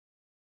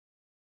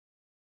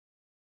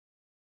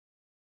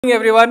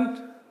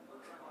Everyone,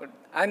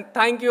 and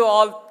thank you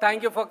all.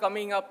 Thank you for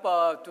coming up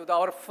to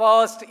our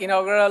first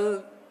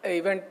inaugural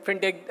event,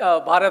 Fintech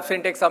Bharat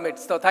Fintech Summit.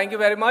 So thank you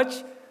very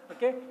much.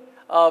 Okay,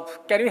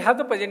 can we have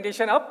the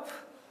presentation up?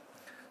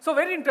 So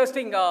very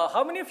interesting.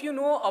 How many of you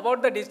know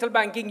about the digital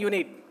banking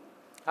unit?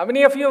 How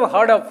many of you have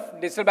heard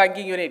of digital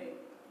banking unit?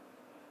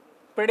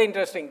 Pretty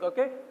interesting.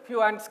 Okay,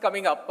 few hands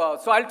coming up.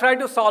 So I'll try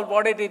to solve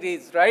what it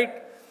is,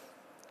 right?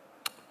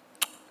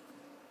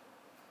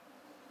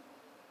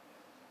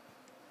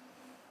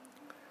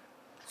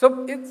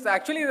 So it's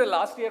actually the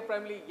last year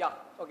primarily, yeah.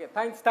 Okay,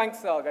 thanks, guys.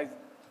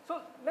 So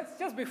let's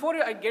just, before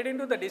I get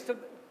into the digital,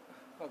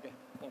 okay,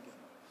 thank you.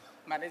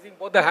 Managing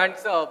both the hands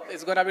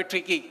is going to be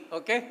tricky,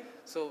 okay?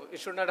 So it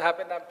should not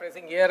happen, I'm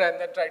pressing here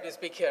and then try to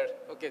speak here.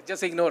 Okay,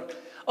 just ignore.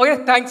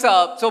 Okay, thanks.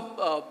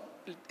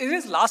 It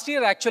is last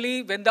year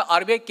actually when the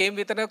RBI came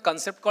with a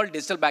concept called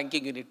digital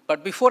banking unit.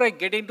 But before I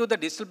get into the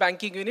digital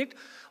banking unit,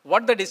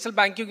 what the digital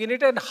banking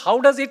unit and how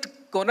does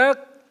it gonna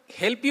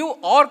help you,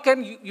 or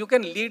can you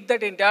can lead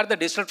that entire the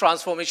digital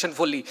transformation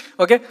fully,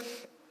 okay?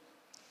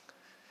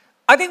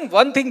 I think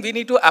one thing we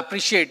need to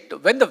appreciate,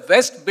 when the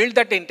West built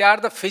that entire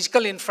the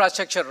physical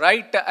infrastructure,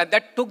 right, and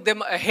that took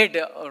them ahead,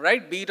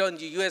 right, be it on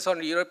the US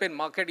or European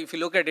market, if you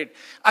look at it,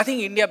 I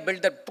think India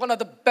built that one of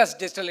the best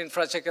digital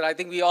infrastructure. I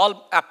think we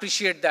all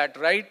appreciate that,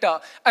 right?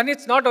 And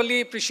it's not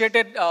only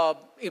appreciated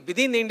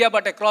within India,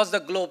 but across the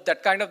globe,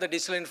 that kind of the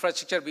digital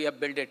infrastructure we have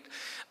built it.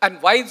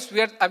 And why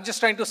I'm just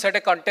trying to set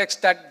a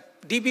context that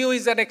DBU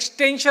is an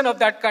extension of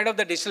that kind of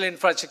the digital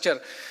infrastructure.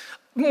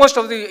 Most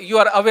of you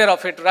are aware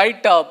of it,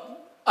 right?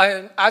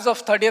 As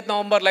of 30th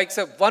November, like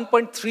say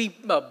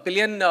 1.3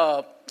 billion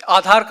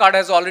Aadhaar card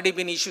has already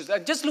been issued.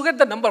 And just look at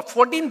the number,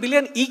 14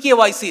 billion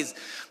eKYCs.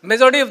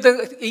 Majority of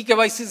the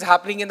eKYCs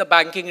happening in the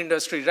banking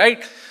industry,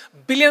 right?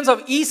 Billions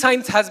of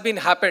e-signs has been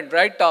happened,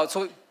 right?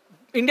 So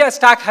India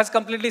stack has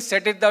completely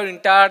set it the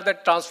entire the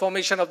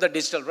transformation of the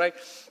digital, right?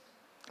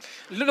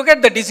 Look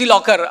at the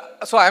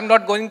DigiLocker. So I'm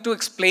not going to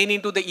explain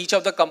into the each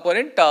of the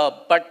component,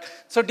 but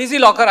so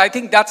DigiLocker, I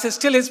think that's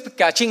still is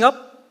catching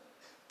up.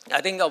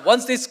 I think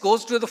once this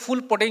goes to the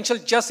full potential,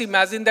 just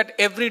imagine that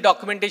every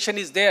documentation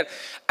is there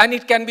and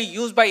it can be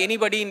used by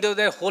anybody into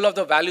the whole of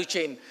the value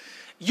chain.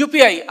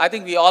 UPI, I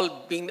think we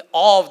all been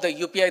awe of the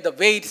UPI, the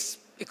way it's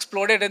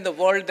exploded in the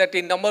world, that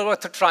in number of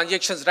the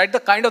transactions, right, the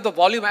kind of the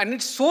volume, and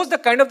it shows the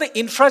kind of the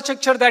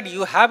infrastructure that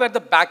you have at the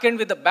back end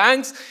with the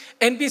banks,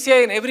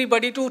 NPCI and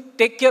everybody to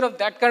take care of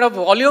that kind of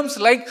volumes,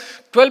 like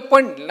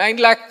 12.9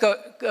 lakh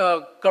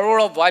crore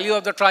of value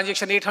of the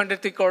transaction,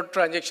 803 crore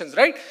transactions,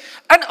 right?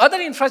 And other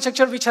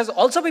infrastructure which has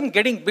also been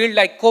getting built,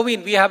 like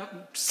CoWIN, we have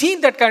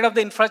seen that kind of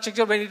the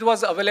infrastructure when it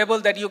was available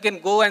that you can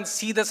go and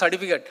see the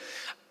certificate.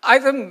 I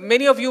think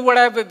many of you would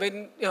have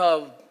been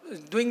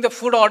doing the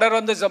food order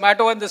on the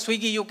Zomato and the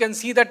Swiggy, you can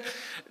see that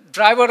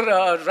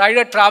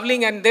rider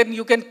traveling, and then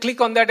you can click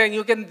on that and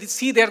you can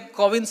see their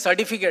CoWIN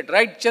certificate,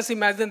 right? Just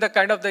imagine the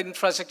kind of the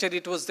infrastructure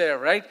it was there,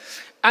 right?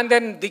 And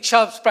then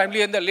Diksha,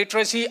 primarily in the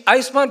literacy.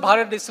 Ayushman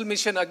Bharat Digital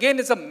Mission, again,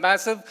 is a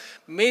massive,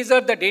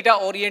 major, the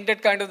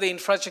data-oriented kind of the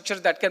infrastructure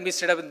that can be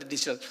set up in the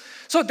digital.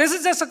 So this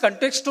is just a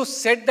context to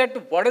set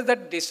that what is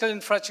that digital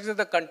infrastructure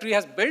the country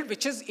has built,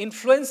 which is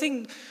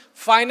influencing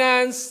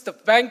finance, the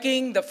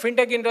banking, the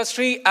fintech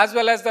industry, as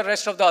well as the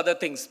rest of the other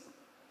things.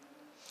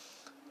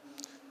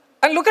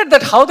 And look at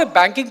that, how the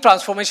banking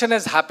transformation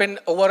has happened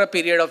over a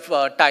period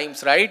of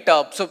times, right?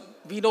 So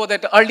we know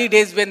that early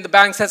days when the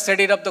banks have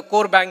set it up, the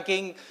core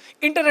banking,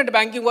 internet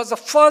banking was the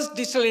first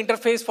digital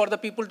interface for the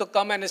people to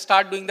come and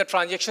start doing the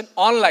transaction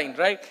online,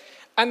 right?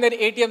 And then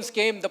ATMs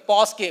came, the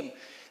POS came.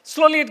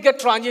 Slowly it got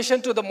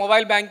transitioned to the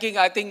mobile banking.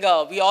 I think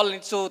we all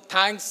need to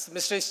thank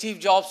Mr. Steve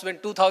Jobs when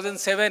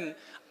 2007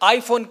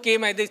 iPhone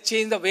came and they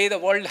changed the way the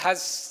world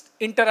has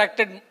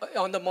interacted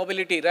on the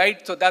mobility,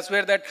 right? So that's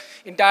where that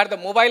entire the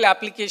mobile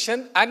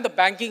application and the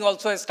banking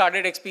also has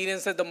started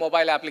experiencing the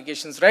mobile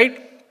applications,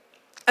 right?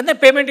 And the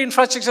payment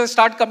infrastructure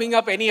start coming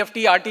up,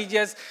 NEFT,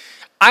 RTGS,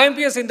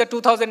 IMPS in the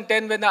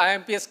 2010 when the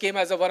IMPS came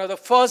as one of the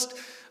first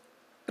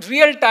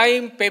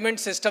real-time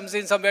payment systems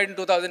in somewhere in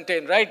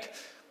 2010, right?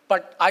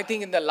 But I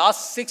think in the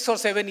last 6 or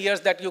 7 years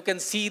that you can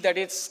see that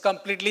it's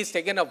completely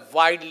taken a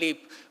wide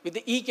leap. With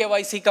the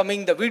eKYC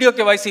coming, the video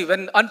KYC,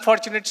 when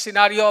unfortunate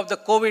scenario of the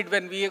COVID,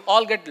 when we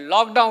all get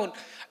locked down,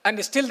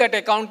 and still that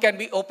account can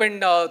be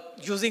opened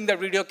using the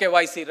video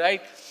KYC,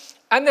 right?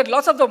 And then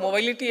lots of the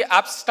mobility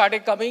apps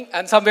started coming,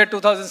 and somewhere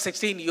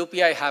 2016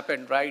 UPI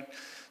happened, right?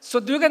 So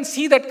you can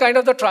see that kind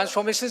of the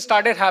transformation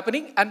started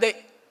happening, and the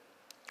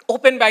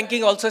open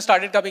banking also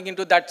started coming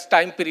into that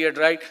time period,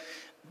 right?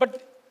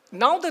 But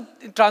now the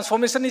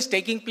transformation is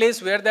taking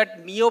place where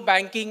that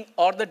neo-banking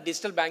or the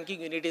digital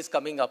banking unit is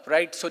coming up,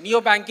 right? So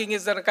neo-banking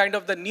is the kind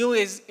of the new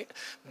is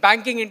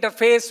banking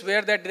interface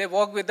where that they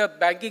work with the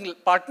banking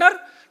partner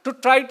to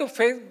try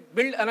to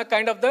build a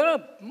kind of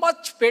the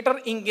much better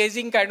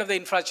engaging kind of the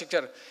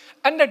infrastructure.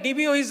 And the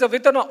DBU is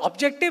with an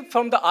objective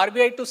from the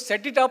RBI to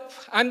set it up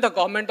and the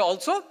government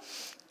also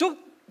to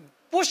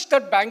push the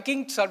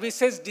banking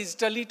services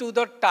digitally to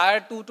the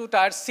tier 2 to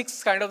tier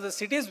 6 kind of the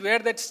cities where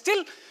that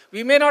still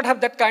we may not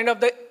have that kind of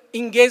the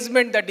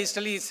engagement that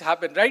digitally is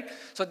happened, right?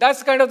 So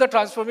that's kind of the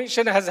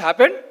transformation has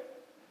happened.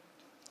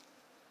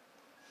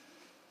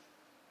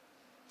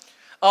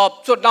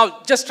 So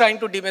now just trying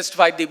to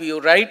demystify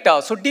DBU, right?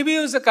 So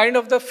DBU is a kind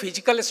of the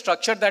physical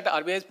structure that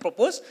RBI has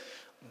proposed.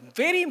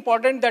 Very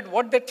important that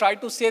what they try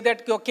to say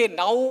that, okay,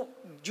 now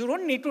you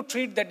don't need to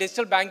treat the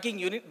digital banking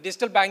unit,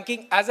 digital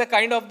banking as a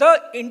kind of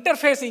the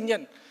interface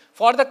engine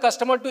for the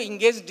customer to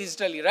engage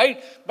digitally,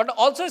 right? But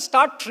also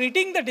start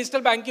treating the digital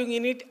banking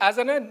unit as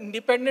an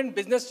independent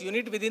business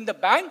unit within the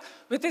bank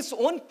with its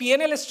own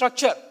P&L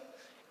structure.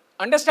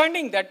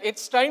 Understanding that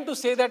it's trying to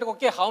say that,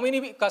 okay, how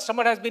many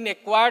customer has been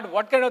acquired,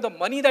 what kind of the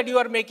money that you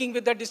are making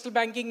with the digital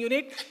banking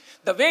unit,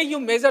 the way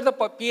you measure the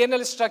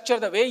P&L structure,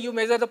 the way you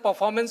measure the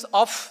performance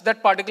of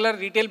that particular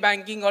retail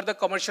banking or the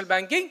commercial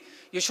banking,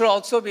 you should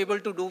also be able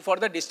to do for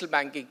the digital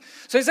banking.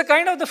 So it's a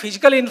kind of the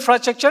physical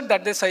infrastructure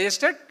that they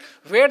suggested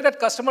where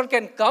that customer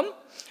can come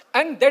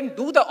and then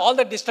do all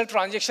the digital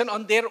transaction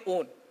on their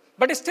own.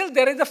 But still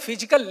there is a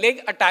physical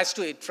leg attached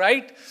to it,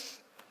 right?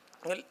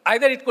 Well,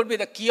 either it could be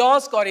the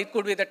kiosk or it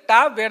could be the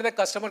tab where the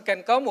customer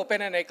can come,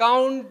 open an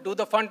account, do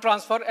the fund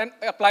transfer and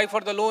apply for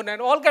the loan and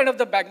all kind of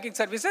the banking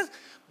services,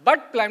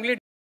 but primarily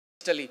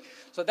digitally.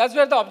 So that's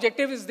where the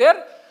objective is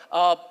there.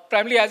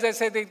 Primarily, as I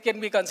said, it can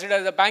be considered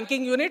as a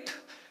banking unit.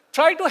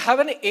 Try to have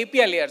an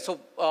API layer.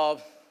 So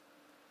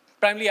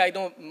primarily, I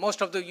know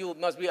most of you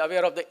must be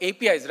aware of the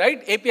APIs,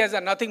 right? APIs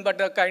are nothing but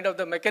the kind of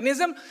the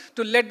mechanism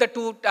to let the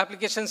two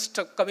applications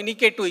to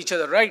communicate to each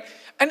other, right?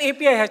 And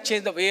API has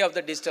changed the way of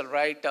the digital,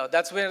 right?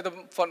 That's where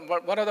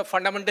one of the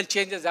fundamental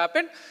changes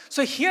happened.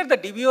 So here the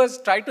DBU has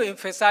tried to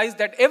emphasize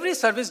that every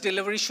service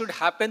delivery should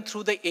happen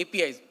through the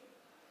APIs,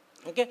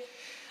 okay?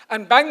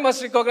 And bank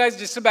must recognize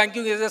digital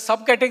banking as a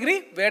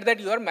subcategory where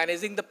that you are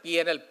managing the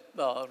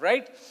P&L,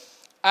 right?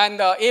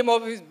 And the aim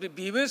of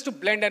DBU is to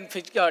blend and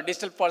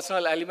digital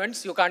personal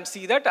elements. You can't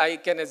see that. I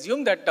can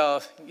assume that,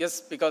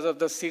 yes, because of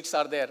the seats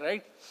are there,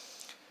 right?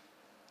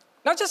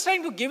 Now, just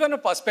trying to give a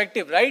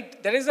perspective,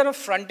 right? There is a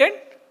front end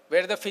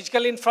where the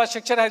physical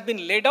infrastructure has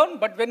been laid down,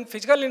 but when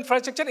physical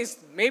infrastructure is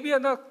maybe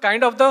on a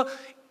kind of the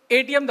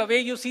ATM, the way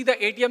you see the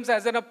ATMs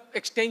as an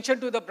extension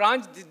to the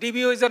branch, the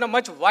DBU is a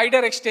much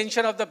wider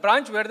extension of the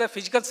branch where the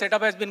physical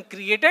setup has been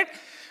created.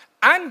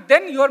 And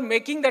then you are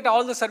making that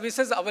all the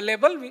services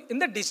available in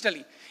the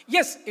digitally.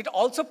 Yes, it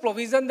also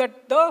provision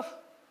that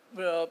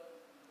the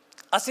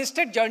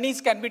assisted journeys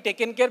can be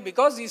taken care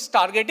because it's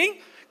targeting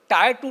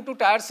tier 2 to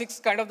tier 6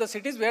 kind of the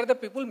cities where the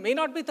people may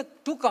not be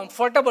too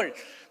comfortable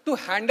to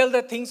handle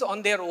the things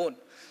on their own.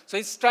 So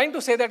it's trying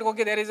to say that,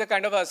 okay, there is a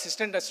kind of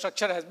assistant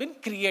structure has been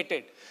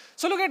created.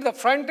 So look at the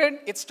front end.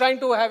 It's trying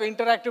to have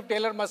interactive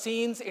teller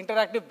machines,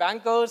 interactive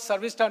bankers,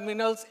 service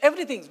terminals,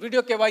 everything,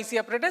 video KYC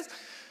apparatus,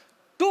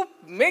 to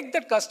make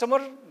that customer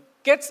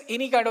gets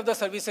any kind of the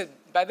services,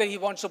 whether he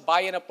wants to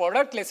buy in a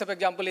product, let's say for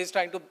example, he's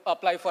trying to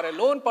apply for a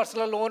loan,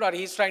 personal loan, or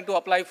he's trying to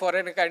apply for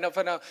a kind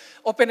of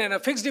open in a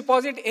fixed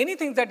deposit,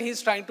 anything that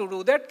he's trying to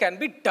do that can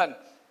be done.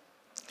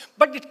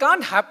 But it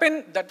can't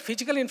happen, that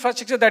physical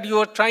infrastructure that you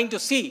are trying to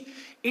see,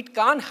 it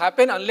can't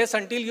happen unless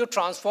until you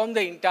transform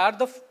the entire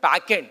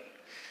backend.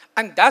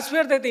 And that's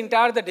where the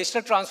entire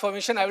digital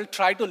transformation, I will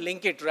try to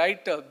link it,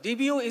 right?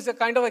 DBU is a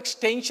kind of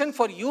extension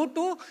for you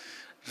to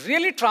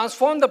really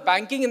transform the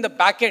banking in the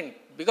back end.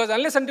 Because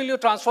unless until you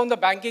transform the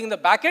banking in the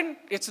back end,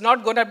 it's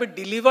not going to be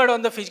delivered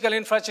on the physical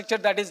infrastructure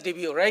that is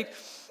DBU, right?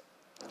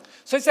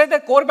 So it's like the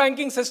core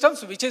banking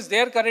systems, which is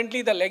there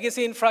currently, the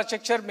legacy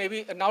infrastructure,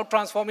 maybe now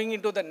transforming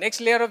into the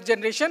next layer of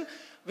generation,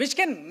 which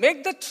can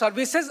make the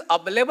services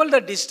available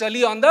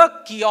digitally on the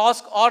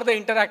kiosk or the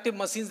interactive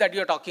machines that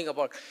you're talking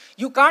about.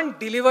 You can't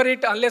deliver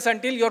it unless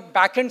until your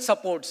backend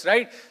supports,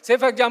 right? Say,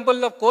 for example,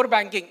 the core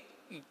banking,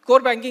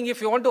 if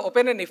you want to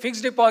open a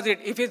fixed deposit,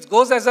 if it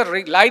goes as a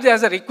live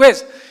as a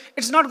request,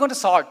 it's not going to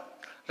sort,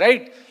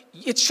 right?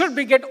 It should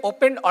be get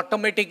opened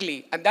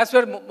automatically. And that's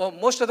where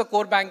most of the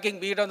core banking,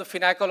 be it on the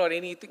Finacle or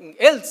anything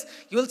else,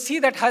 you'll see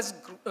that has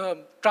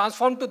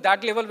transformed to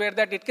that level where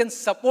that it can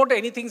support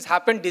anything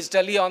happen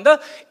digitally on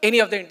any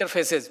of the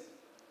interfaces.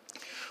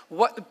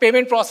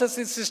 Payment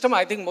processing system,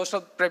 I think most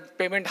of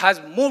payment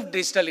has moved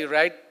digitally,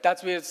 right?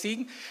 That's what we're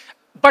seeing.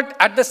 But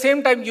at the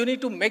same time, you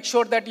need to make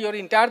sure that your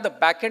entire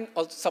backend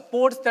also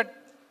supports that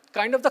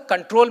kind of the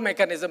control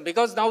mechanism,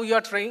 because now you are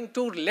trying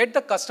to let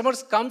the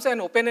customers come and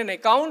open an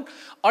account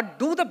or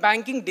do the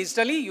banking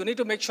digitally. You need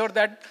to make sure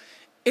that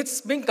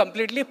it's being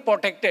completely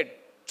protected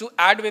to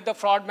add with the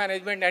fraud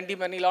management,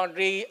 anti-money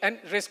laundering, and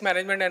risk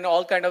management, and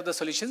all kind of the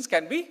solutions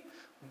can be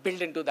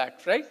built into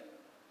that, right?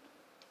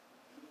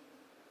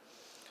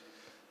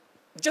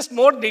 Just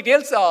more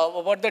details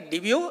about the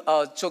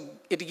DBU. So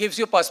it gives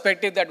you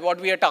perspective that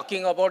what we are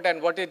talking about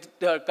and what it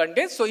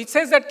contains. So it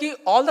says that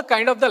all the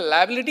kind of the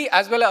liability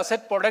as well as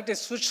asset product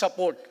is should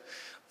support.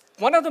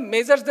 One of the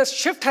measures, the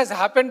shift has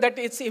happened that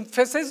it's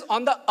emphasis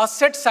on the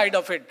asset side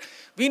of it.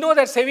 We know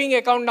that saving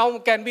account now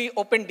can be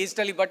opened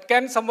digitally, but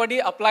can somebody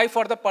apply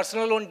for the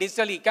personal loan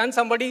digitally? Can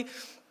somebody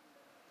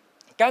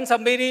Can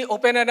somebody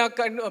open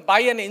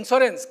buy an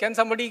insurance? Can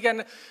somebody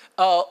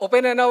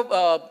open a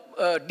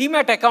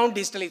demat account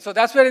digitally? So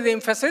that's where the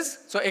emphasis.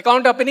 So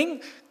account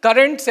opening,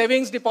 current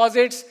savings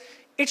deposits,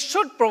 it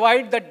should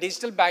provide the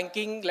digital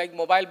banking, like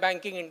mobile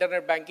banking,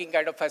 internet banking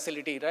kind of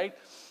facility, right?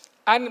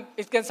 And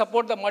it can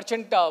support the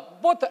merchant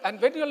both.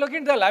 And when you look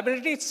at the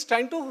liability, it's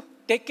trying to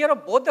take care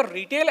of both the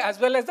retail as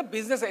well as the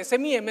business,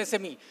 SME,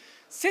 MSME.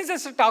 Since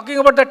it's talking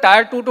about the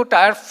tier 2 to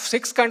tier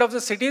 6 kind of the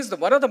cities,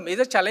 one of the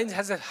major challenges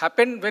has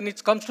happened when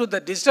it comes to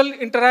the digital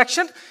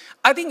interaction.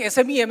 I think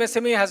SME,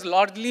 MSME has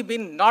largely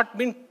not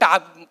been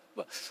tapped.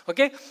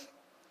 Okay?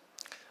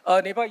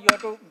 Nepa, you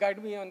have to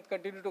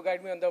continue to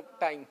guide me on the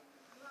time.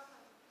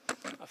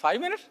 5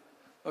 minutes?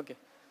 Okay.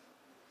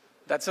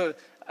 That's all.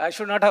 I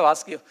should not have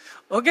asked you.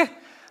 Okay.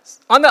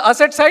 On the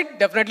asset side,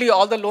 definitely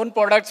all the loan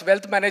products,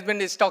 wealth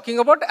management is talking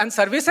about, and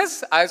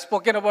services. I've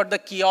spoken about the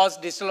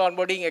kiosk, digital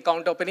onboarding,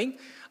 account opening.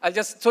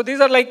 So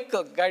these are like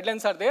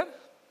guidelines are there.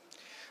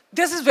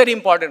 This is very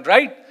important,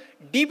 right?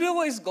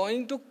 DBU is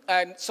going to,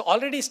 and so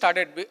already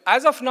started.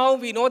 As of now,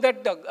 we know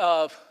that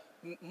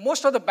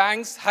most of the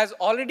banks has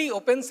already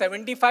opened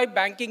 75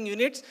 banking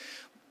units.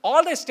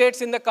 All the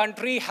states in the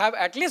country have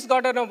at least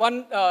gotten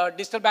one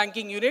digital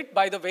banking unit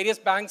by the various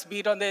banks, be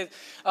it on the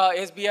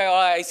SBI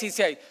or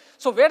ICCI.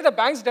 So where the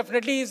banks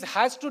definitely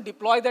has to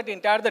deploy that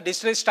entire the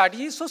digital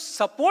strategy, so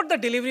support the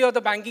delivery of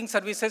the banking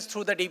services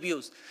through the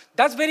DBUs.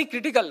 That's very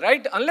critical,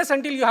 right? Unless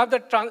until you have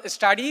the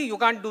strategy, you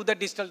can't do the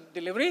digital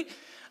delivery.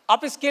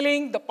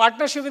 Upscaling, the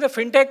partnership with the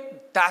Fintech,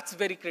 that's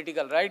very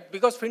critical, right?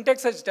 Because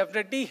Fintech is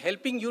definitely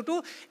helping you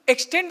to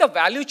extend the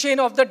value chain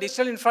of the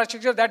digital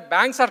infrastructure that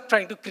banks are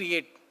trying to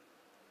create.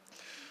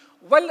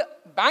 Well,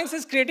 banks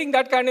is creating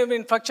that kind of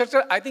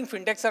infrastructure. I think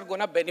fintechs are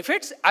going to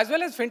benefit, as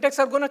well as fintechs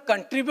are going to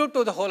contribute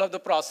to the whole of the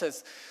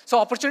process. So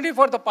opportunity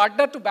for the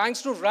partner to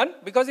banks to run,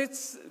 because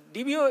it's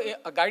DBU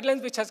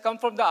guidelines which has come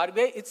from the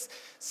RBI, it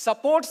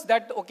supports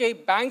that, okay,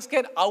 banks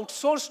can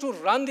outsource to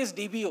run these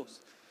DBUs.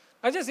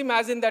 Now just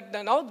imagine that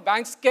now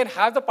banks can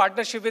have the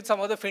partnership with some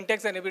of the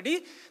fintechs and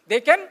everybody.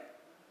 They can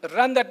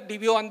run that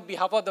DBU on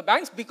behalf of the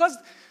banks because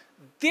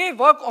they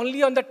work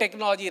only on the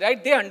technology,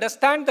 right? They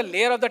understand the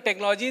layer of the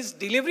technologies,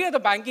 delivery of the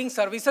banking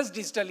services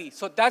digitally.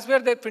 So that's where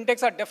the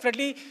fintechs are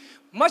definitely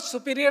much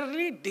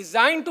superiorly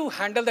designed to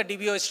handle the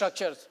DBO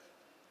structures.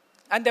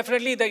 And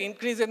definitely the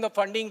increase in the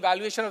funding,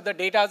 valuation of the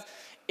data,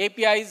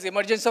 APIs,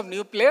 emergence of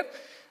new player.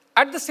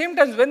 At the same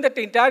time, when the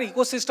entire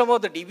ecosystem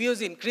of the DBO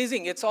is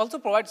increasing, it also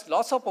provides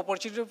lots of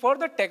opportunity for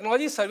the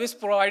technology service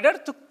provider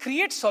to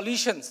create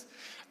solutions.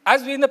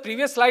 As we in the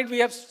previous slide, we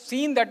have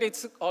seen that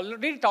it's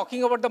already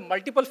talking about the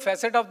multiple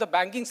facets of the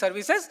banking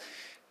services.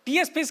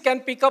 TSPs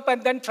can pick up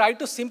and then try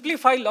to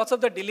simplify lots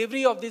of the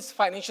delivery of these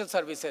financial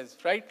services,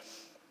 right?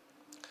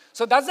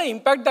 So that's the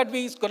impact that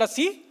we're going to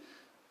see.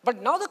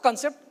 But now the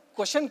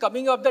question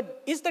coming up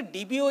that is the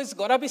DBO is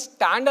going to be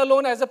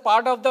standalone as a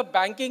part of the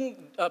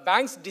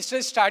bank's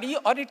digital strategy,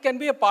 or it can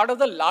be a part of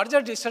the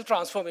larger digital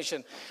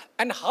transformation,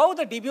 and how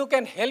the DBO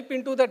can help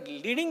into the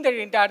leading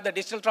the entire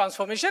digital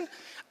transformation.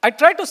 I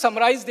try to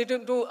summarize it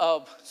into,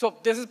 so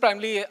this is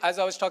primarily, as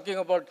I was talking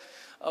about,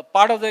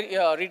 part of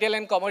the retail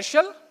and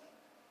commercial.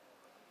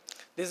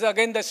 This is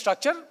again the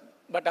structure,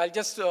 but I'll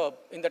just,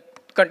 in the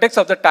context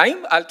of the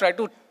time, I'll try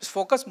to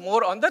focus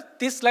more on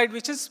this slide,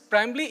 which is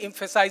primarily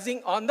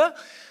emphasizing on the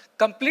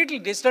completely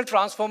digital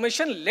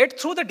transformation led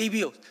through the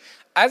DBUs.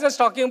 As I was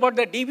talking about,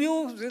 the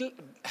DBU will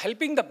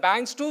helping the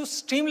banks to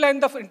streamline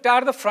the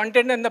entire front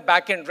end and the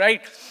back end,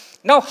 right?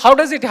 Now, how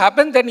does it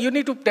happen? Then you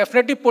need to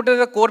definitely put it as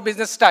a core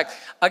business stack.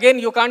 Again,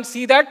 you can't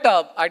see that.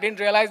 I didn't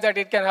realize that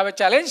it can have a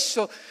challenge.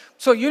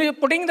 So you're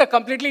putting the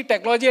completely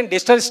technology and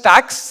digital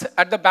stacks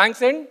at the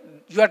bank's end.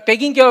 You are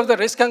taking care of the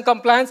risk and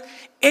compliance.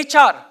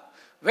 HR.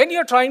 When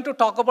you're trying to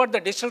talk about the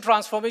digital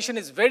transformation,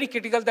 it's very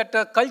critical that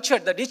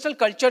the digital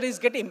culture is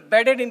getting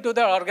embedded into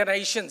the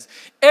organizations.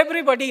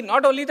 Everybody,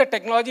 not only the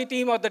technology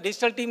team or the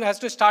digital team has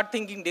to start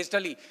thinking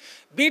digitally.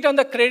 Be it on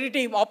the credit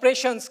team,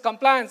 operations,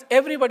 compliance,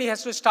 everybody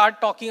has to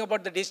start talking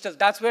about the digital.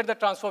 That's where the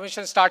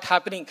transformation starts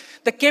happening.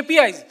 The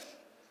KPIs,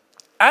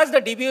 as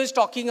the DBU is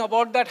talking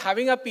about that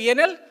having a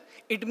P&L,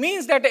 it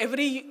means that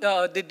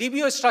the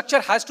DBU structure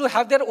has to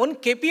have their own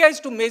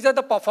KPIs to measure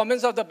the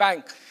performance of the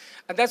bank.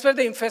 And that's where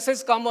the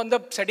emphasis comes on the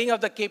setting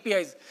of the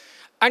KPIs.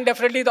 And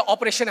definitely the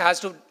operation has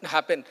to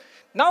happen.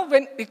 Now,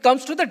 when it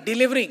comes to the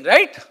delivering,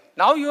 right?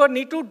 Now you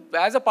need to,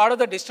 as a part of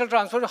the digital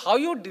transfer, how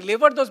you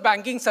deliver those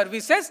banking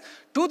services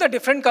to the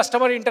different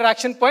customer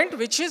interaction point,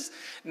 which is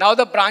now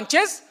the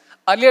branches.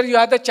 Earlier you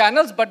had the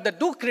channels, but the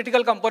two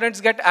critical components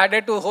get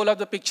added to the whole of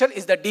the picture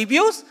is the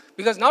DBUs,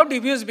 because now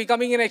DBUs is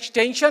becoming an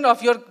extension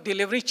of your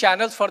delivery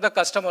channels for the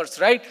customers,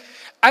 right?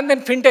 And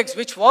then fintechs,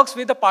 which works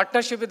with the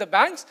partnership with the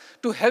banks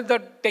to help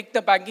take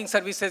the banking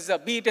services,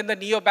 be it in the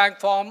neobank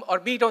form or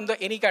be it on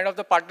any kind of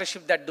the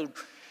partnership that do.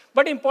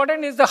 But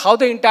important is how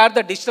the entire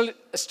digital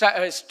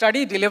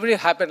study delivery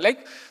happen.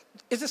 Like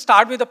is to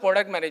start with the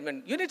product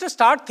management. You need to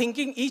start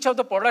thinking each of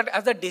the product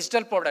as a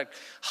digital product.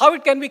 How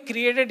it can be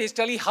created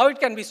digitally, how it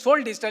can be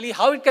sold digitally,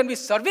 how it can be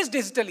serviced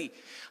digitally,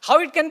 how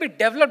it can be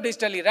developed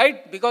digitally,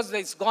 right? Because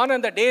it's gone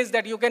on the days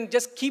that you can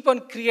just keep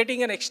on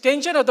creating an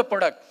extension of the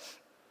product,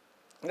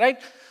 right?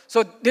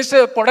 So this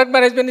product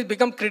management has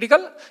become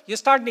critical. You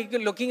start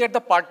looking at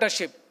the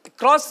partnership.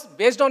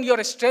 Based on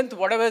your strength,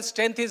 whatever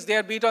strength is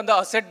there, be it on the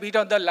asset, be it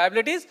on the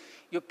liabilities,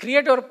 you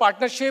create your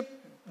partnership,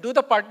 do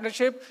the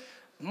partnership.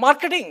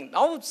 Marketing.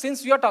 Now,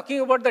 since we are talking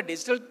about the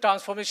digital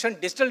transformation,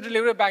 digital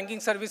delivery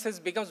banking services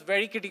becomes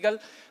very critical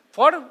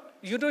for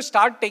you to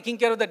start taking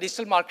care of the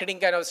digital marketing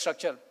kind of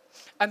structure.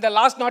 And the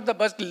last, not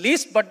the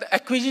least, but the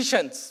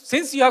acquisitions.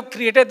 Since you have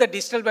created the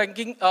digital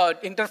banking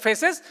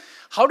interfaces,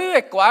 how do you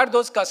acquire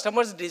those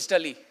customers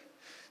digitally?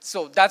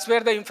 So that's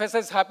where the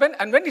emphasis happens.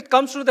 And when it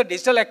comes to the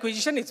digital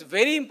acquisition, it's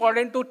very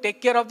important to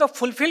take care of the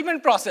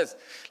fulfillment process.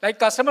 Like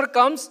customer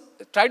comes,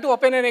 try to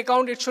open an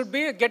account, it should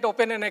be get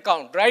open an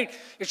account, right?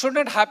 It should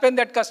not happen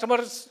that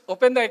customers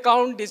open the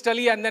account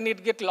digitally and then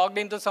it get logged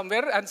into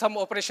somewhere and some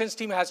operations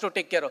team has to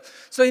take care of.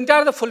 So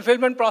entire the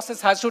fulfillment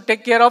process has to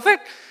take care of it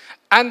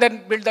and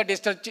then build the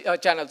digital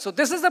channel. So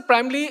this is the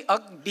primarily,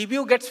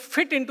 DBU gets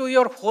fit into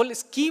your whole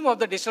scheme of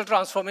the digital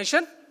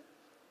transformation.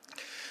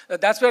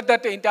 That's where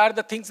that entire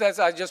the things that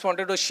I just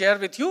wanted to share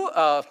with you.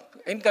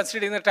 In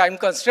considering the time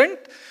constraint,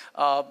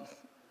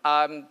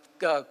 I'm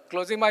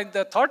closing my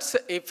thoughts.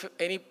 If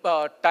any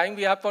time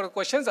we have for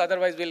questions,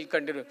 otherwise we'll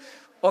continue.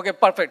 Okay,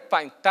 perfect,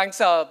 fine. Thanks,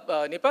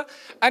 Nipa.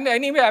 And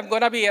anyway, I'm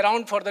going to be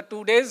around for the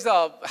 2 days.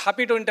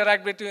 Happy to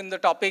interact with you in the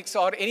topics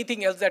or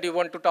anything else that you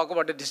want to talk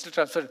about the digital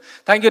transformation.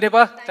 Thank you,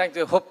 Nipa. Thank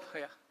you. Hope.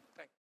 Yeah.